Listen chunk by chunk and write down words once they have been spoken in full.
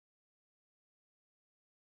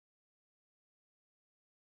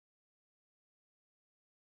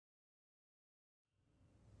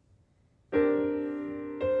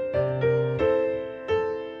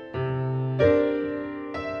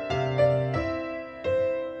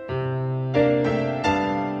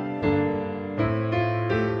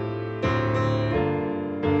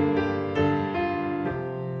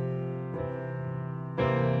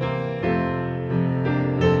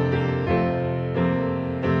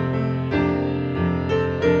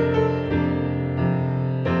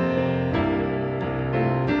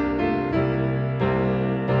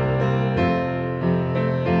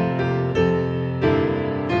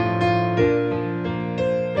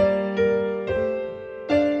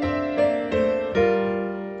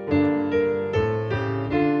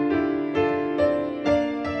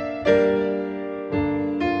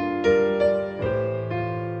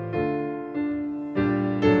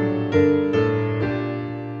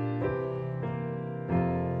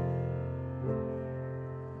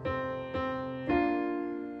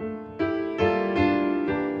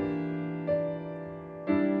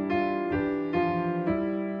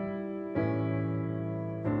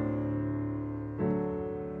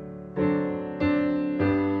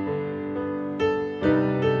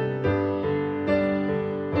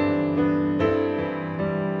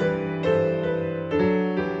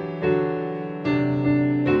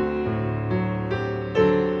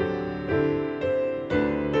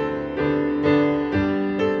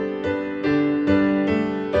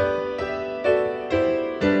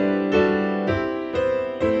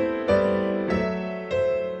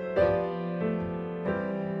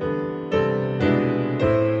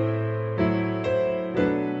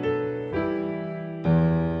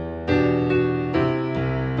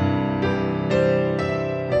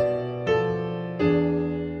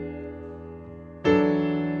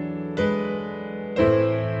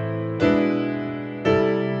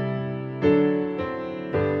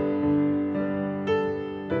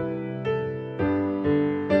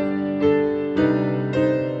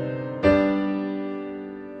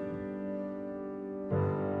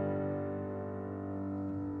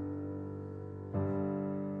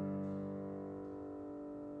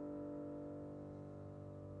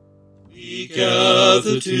We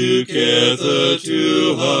gather together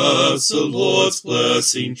to ask the Lord's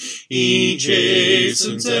blessing. He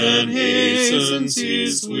chastens and hastens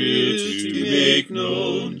his will to make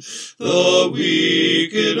known. The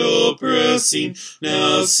wicked oppressing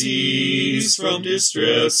now cease from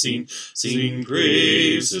distressing. Sing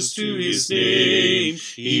praises to his name.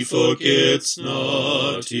 He forgets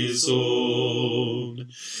not his own.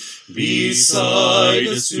 Beside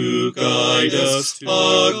us to guide us,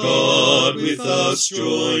 our God with us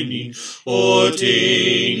joining,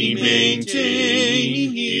 ordaining,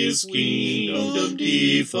 maintaining his kingdom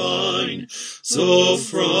divine. So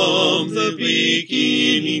from the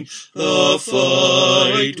beginning, the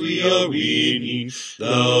fight we are winning.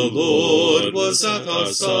 Thou, Lord, was at our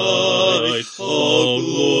side, all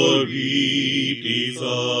glory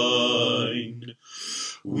divine.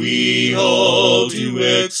 We all do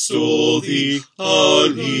extol thee, our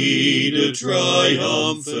leader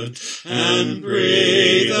triumphant, and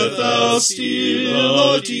pray that thou still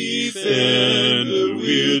our defender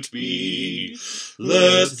wilt be.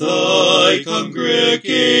 Let thy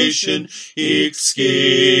congregation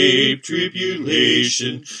escape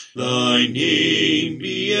tribulation, thy name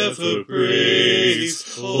be ever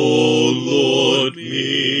praised. O Lord,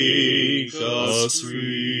 make us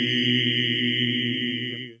free.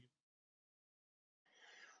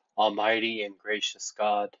 Almighty and gracious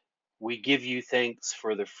God, we give you thanks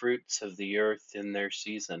for the fruits of the earth in their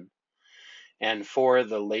season, and for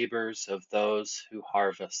the labors of those who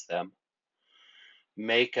harvest them.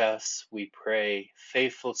 Make us, we pray,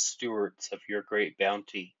 faithful stewards of your great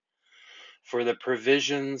bounty, for the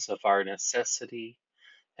provisions of our necessity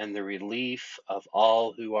and the relief of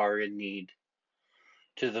all who are in need,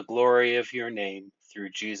 to the glory of your name,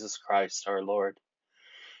 through Jesus Christ our Lord,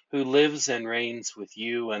 who lives and reigns with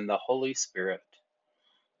you and the Holy Spirit,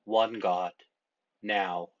 one God,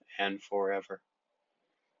 now and forever.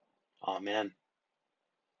 Amen.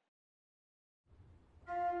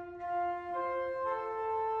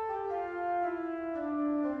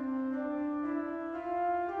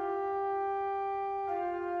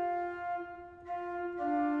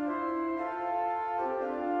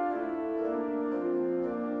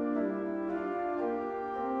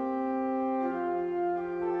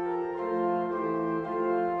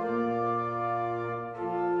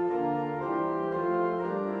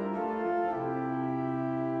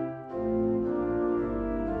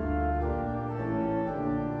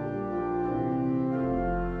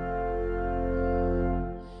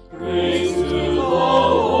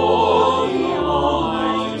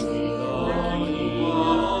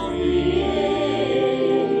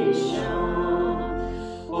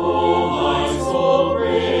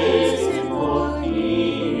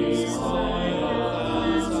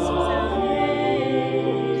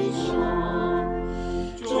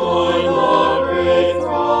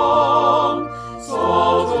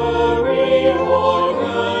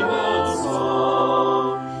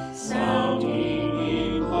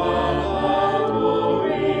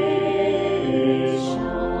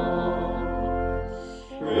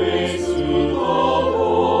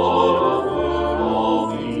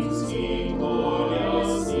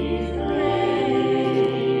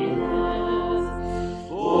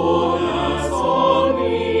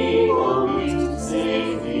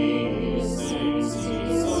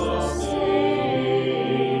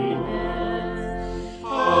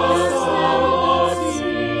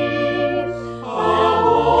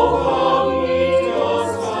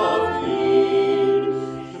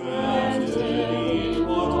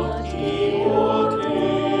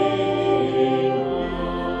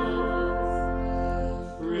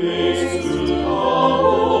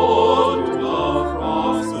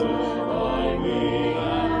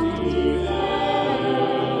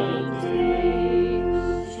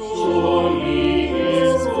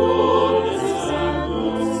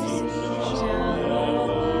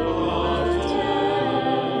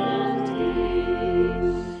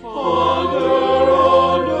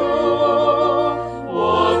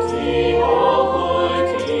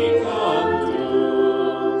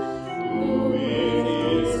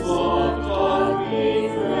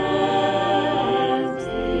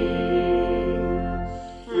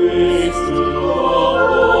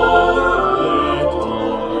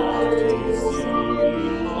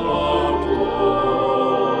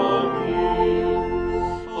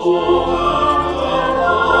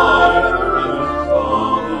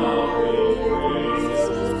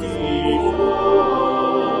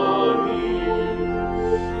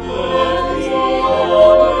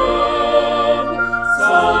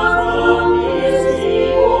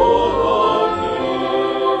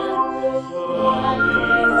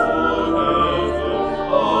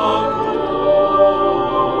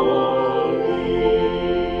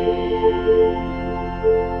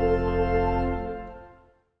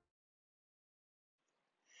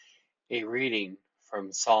 A reading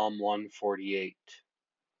from Psalm 148.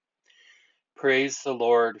 Praise the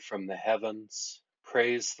Lord from the heavens.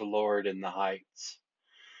 Praise the Lord in the heights.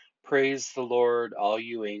 Praise the Lord, all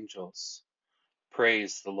you angels.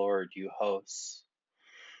 Praise the Lord, you hosts.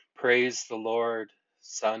 Praise the Lord,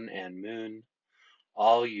 sun and moon,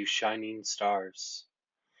 all you shining stars.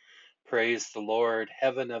 Praise the Lord,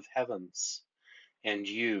 heaven of heavens, and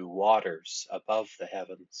you, waters above the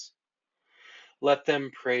heavens. Let them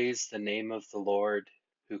praise the name of the Lord,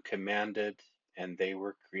 who commanded, and they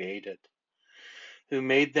were created, who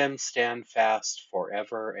made them stand fast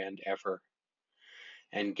forever and ever,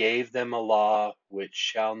 and gave them a law which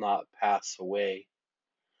shall not pass away.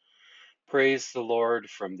 Praise the Lord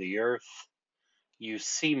from the earth, you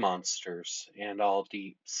sea monsters and all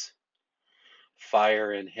deeps,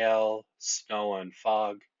 fire and hail, snow and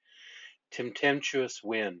fog, tempestuous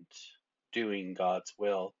wind, doing God's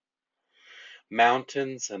will,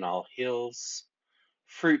 mountains and all hills,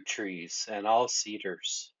 fruit trees and all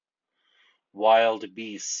cedars, wild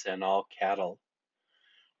beasts and all cattle,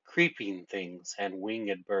 creeping things and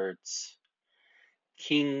winged birds,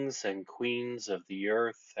 kings and queens of the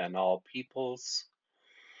earth and all peoples,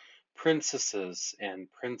 princesses and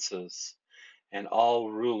princes and all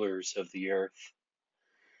rulers of the earth,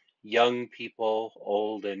 young people,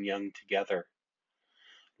 old and young together.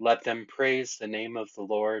 Let them praise the name of the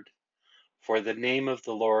Lord, for the name of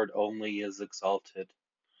the Lord only is exalted,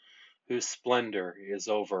 whose splendor is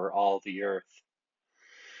over all the earth.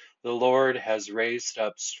 The Lord has raised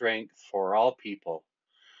up strength for all people,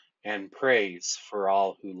 and praise for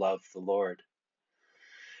all who love the Lord.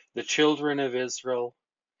 The children of Israel,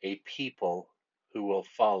 a people who will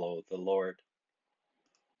follow the Lord.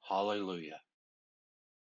 Hallelujah.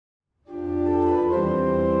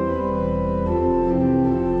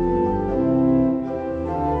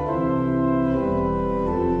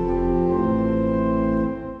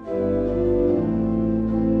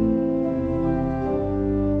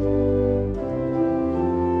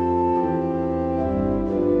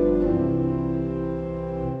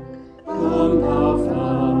 Come, thou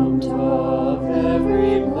fount of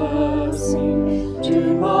every blessing,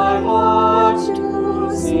 tune my heart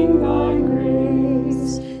to sing thy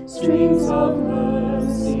grace. Streams of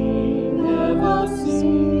mercy never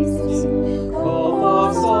ceasing, call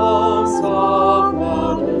for songs of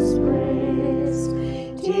boundless praise.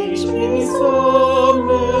 Teach me some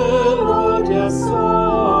melodious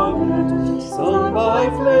sonnet, sung by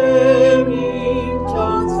flaming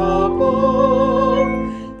tongues above.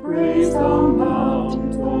 Praise the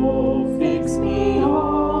mount, oh, fix me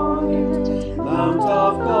on it, mount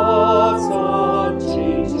of God's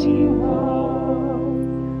unchanging love.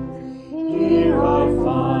 Here I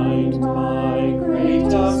find my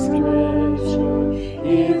greatest treasure,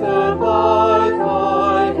 hither by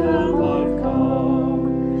thy hand I've come,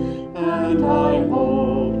 and I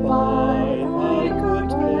hold by thy good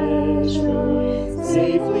pleasure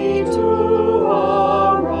safely to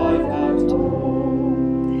arrive at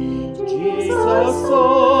home. Jesus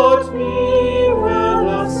sought me when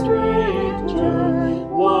a stranger,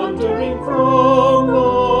 wandering from the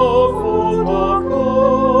fold of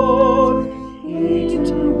God. He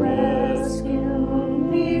to rescue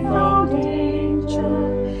me from danger,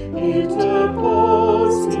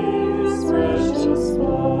 interposed his precious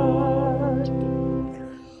blood.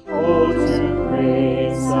 Oh, to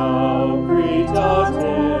grace how great a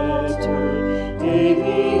debtor,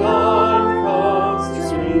 daily I'm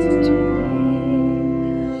constrained to be.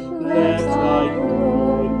 Let thy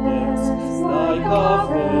goodness, like a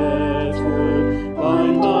fetter,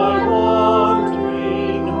 bind my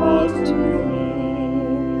wandering heart to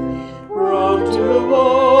thee. Prone to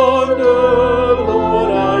wander,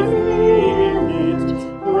 Lord, I feel it,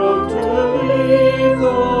 prone to leave the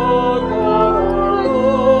God our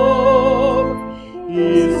love.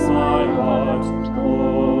 Is my heart,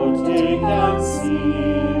 oh, take and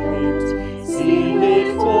seal it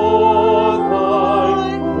for thy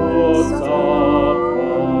cause above.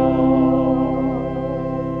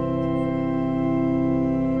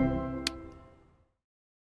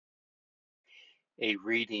 A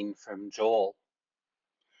reading from Joel.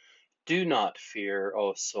 Do not fear,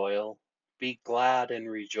 O soil, be glad and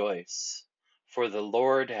rejoice, for the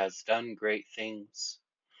Lord has done great things.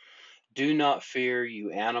 Do not fear,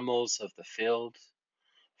 you animals of the field,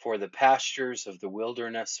 for the pastures of the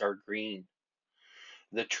wilderness are green.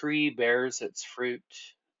 The tree bears its fruit,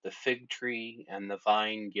 the fig tree and the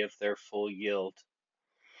vine give their full yield.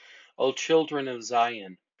 O children of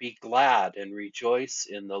Zion, be glad and rejoice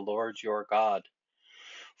in the Lord your God,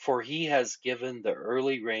 for he has given the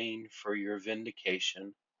early rain for your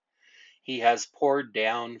vindication. He has poured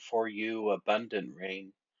down for you abundant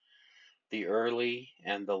rain, the early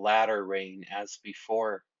and the latter rain as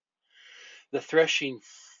before. The threshing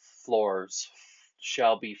floors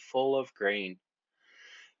shall be full of grain,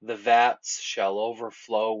 the vats shall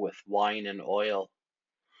overflow with wine and oil.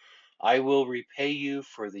 I will repay you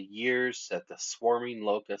for the years that the swarming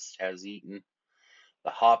locust has eaten, the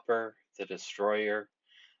hopper, the destroyer,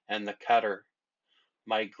 and the cutter,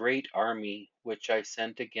 my great army which I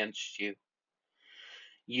sent against you.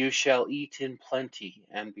 You shall eat in plenty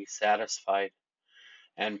and be satisfied,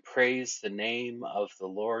 and praise the name of the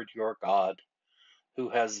Lord your God, who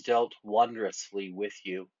has dealt wondrously with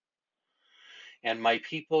you. And my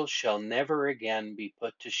people shall never again be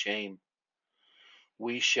put to shame.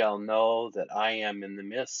 We shall know that I am in the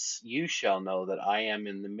midst, you shall know that I am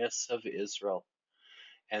in the midst of Israel,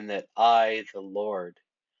 and that I, the Lord,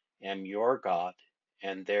 am your God,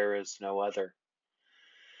 and there is no other.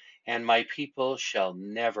 And my people shall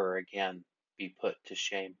never again be put to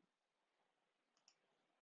shame.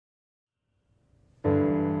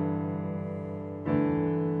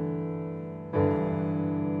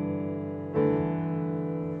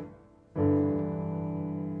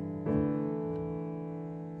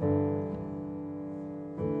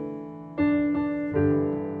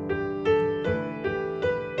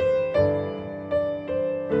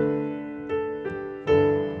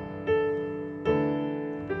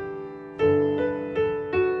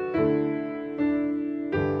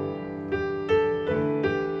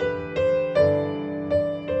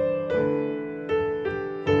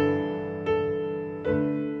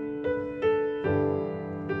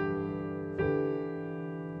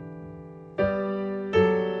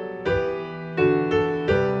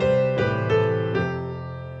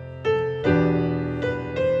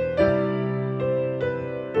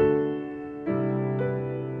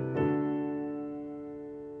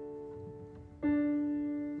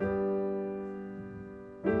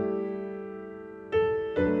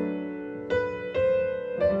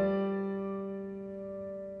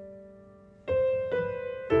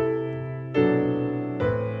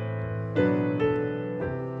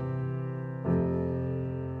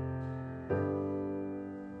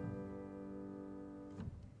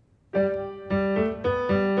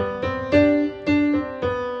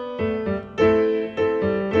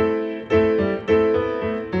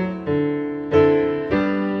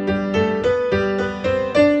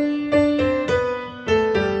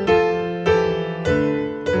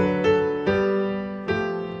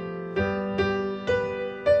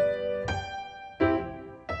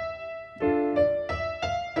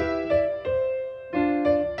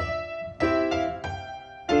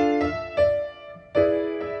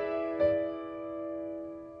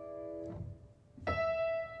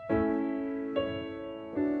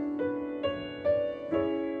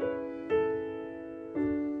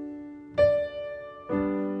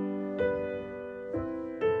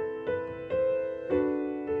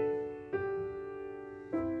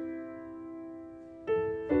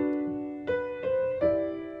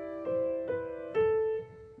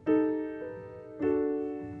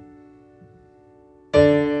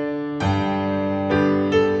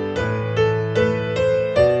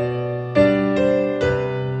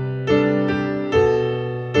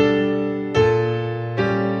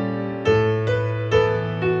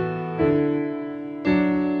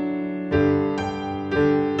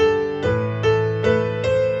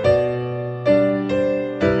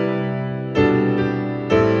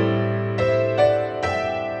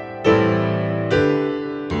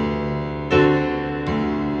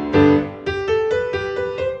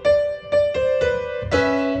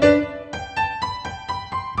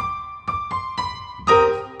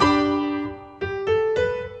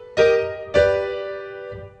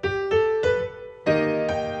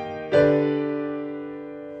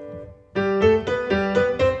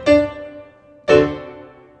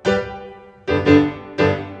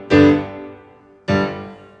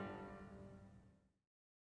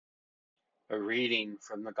 A reading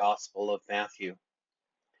from the Gospel of Matthew.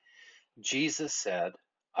 Jesus said,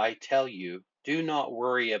 I tell you, do not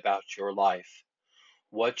worry about your life,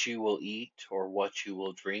 what you will eat or what you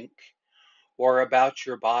will drink, or about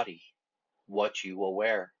your body, what you will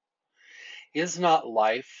wear. Is not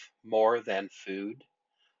life more than food,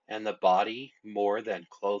 and the body more than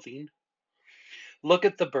clothing? Look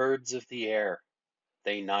at the birds of the air.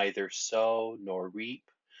 They neither sow nor reap,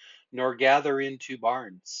 nor gather into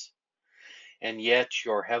barns, and yet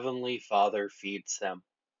your heavenly Father feeds them.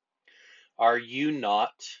 Are you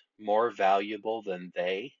not more valuable than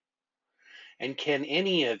they? And can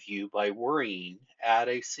any of you, by worrying, add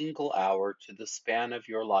a single hour to the span of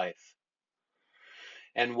your life?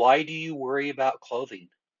 And why do you worry about clothing?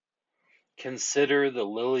 Consider the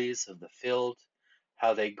lilies of the field,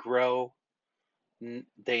 how they grow.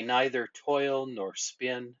 They neither toil nor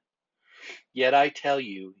spin. Yet I tell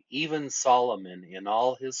you, even Solomon in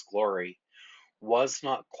all his glory was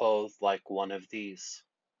not clothed like one of these.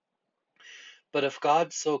 But if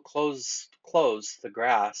God so clothes the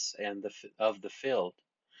grass of the field,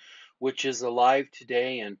 which is alive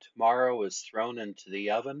today and tomorrow is thrown into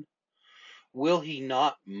the oven, will he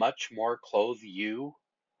not much more clothe you,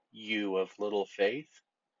 you of little faith?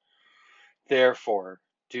 Therefore,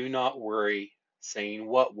 do not worry, saying,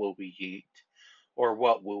 what will we eat? Or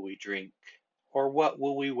what will we drink? Or what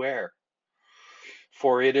will we wear?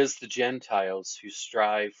 For it is the Gentiles who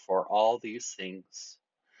strive for all these things.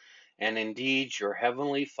 And indeed, your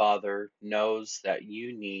heavenly Father knows that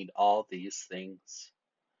you need all these things.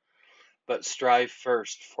 But strive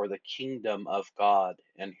first for the kingdom of God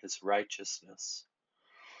and his righteousness,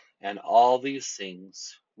 and all these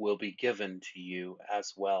things will be given to you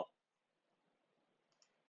as well.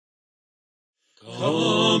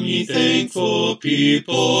 Come, ye thankful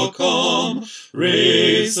people, come,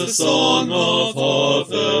 raise the song of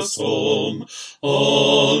harvest home.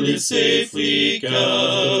 All is safely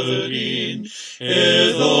gathered in,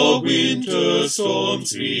 ere the winter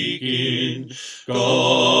storms begin.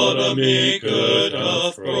 God, our Maker,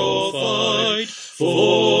 doth provide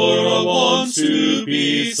for our wants to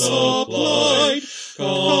be supplied.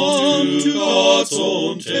 Come to God's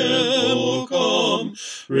own temple, come,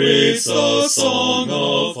 raise a song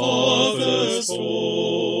of harvest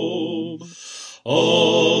home.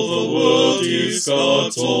 All the world is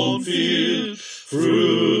God's own field,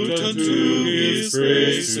 fruit unto his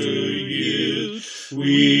praise to yield.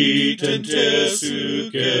 Wheat and tares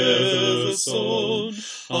together sown,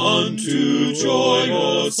 unto joy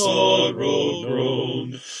or sorrow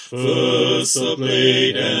grown. First the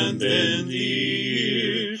blade and then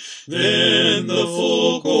the ear, then the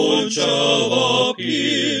full corn shall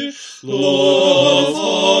appear. Lord of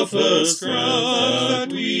harvest, grant that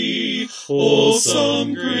we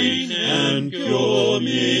wholesome grain and pure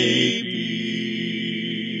may be.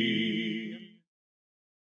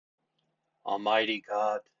 Almighty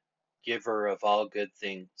God, giver of all good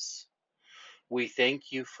things, we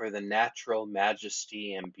thank you for the natural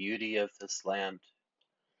majesty and beauty of this land.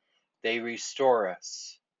 They restore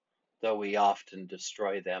us, though we often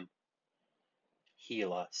destroy them.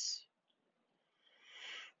 Heal us.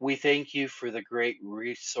 We thank you for the great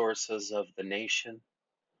resources of the nation.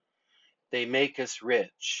 They make us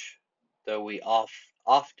rich, though we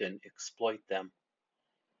often exploit them.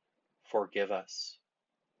 Forgive us.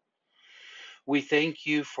 We thank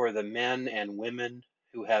you for the men and women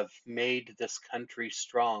who have made this country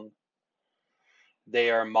strong.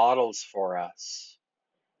 They are models for us,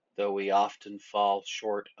 though we often fall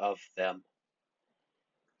short of them.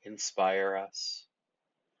 Inspire us.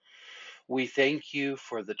 We thank you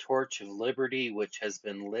for the torch of liberty which has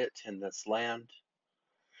been lit in this land.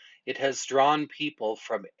 It has drawn people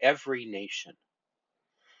from every nation,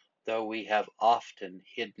 though we have often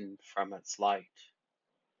hidden from its light.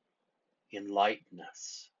 Enlighten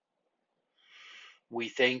us. We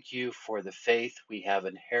thank you for the faith we have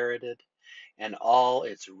inherited and all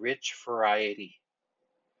its rich variety.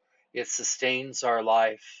 It sustains our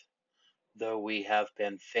life, though we have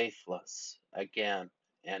been faithless again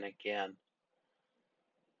and again.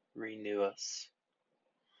 Renew us.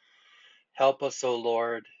 Help us, O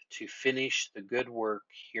Lord, to finish the good work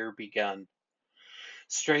here begun.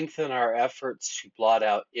 Strengthen our efforts to blot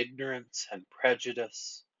out ignorance and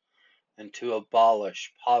prejudice, and to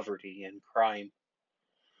abolish poverty and crime,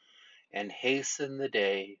 and hasten the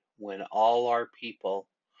day when all our people,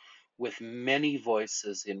 with many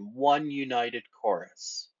voices in one united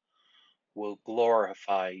chorus, will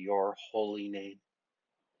glorify your holy name.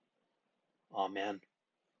 Amen.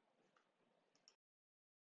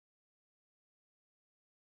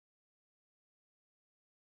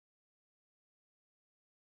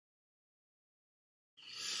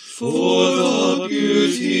 For the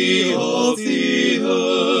beauty of the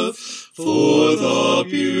earth, for the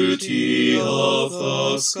beauty of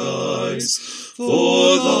the skies,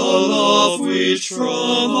 for the love which from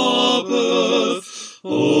our birth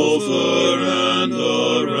over and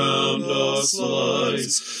around us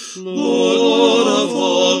lies. Lord of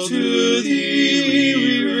all, to thee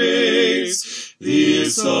we raise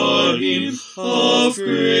this our hymn of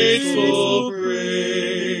grateful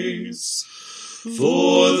praise.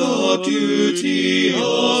 For the duty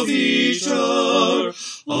of each hour,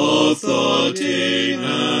 of the day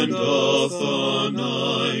and of the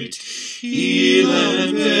night, hill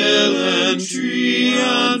and vale and tree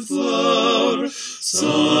and flower,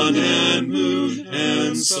 sun and moon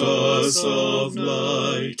and stars of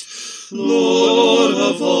light. Lord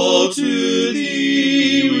of all, to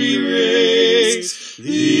thee we raise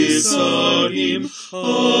this our hymn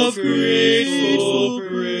of grateful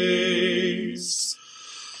praise.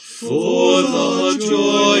 For the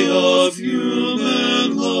joy of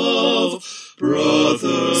human love,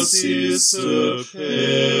 brother, sister,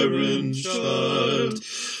 parent, child,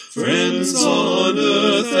 friends on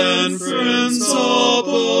earth and friends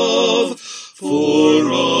above,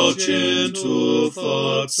 for all gentle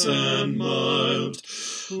thoughts and mild,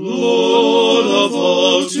 Lord of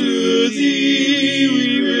all, to thee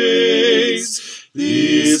we raise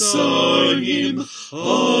this our hymn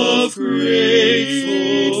of grateful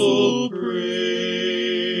praise.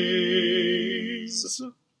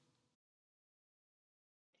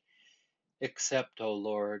 Accept, O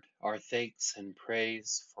Lord, our thanks and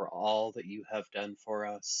praise for all that you have done for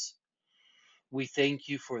us. We thank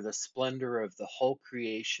you for the splendor of the whole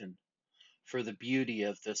creation, for the beauty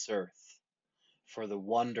of this earth, for the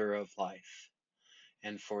wonder of life,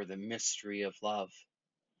 and for the mystery of love.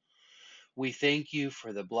 We thank you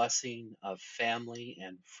for the blessing of family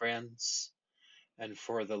and friends, and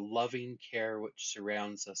for the loving care which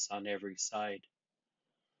surrounds us on every side.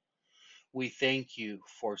 We thank you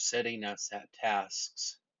for setting us at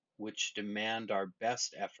tasks which demand our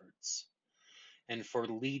best efforts, and for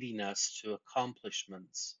leading us to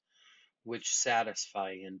accomplishments which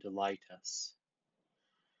satisfy and delight us.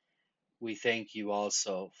 We thank you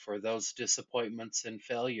also for those disappointments and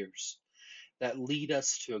failures that lead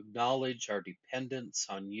us to acknowledge our dependence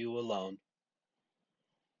on you alone.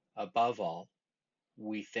 Above all,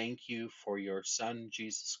 we thank you for your Son,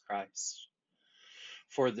 Jesus Christ,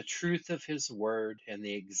 for the truth of his word and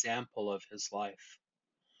the example of his life,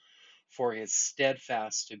 for his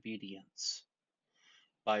steadfast obedience,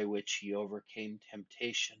 by which he overcame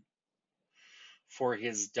temptation, for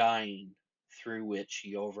his dying, through which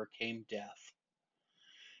he overcame death,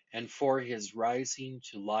 and for his rising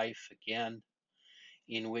to life again,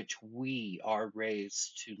 in which we are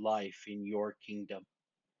raised to life in your kingdom.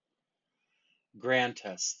 Grant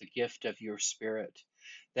us the gift of your Spirit,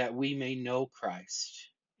 that we may know Christ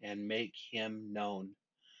and make him known,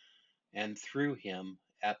 and through him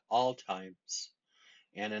at all times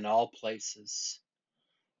and in all places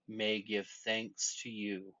may give thanks to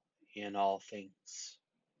you in all things.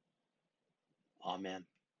 Amen.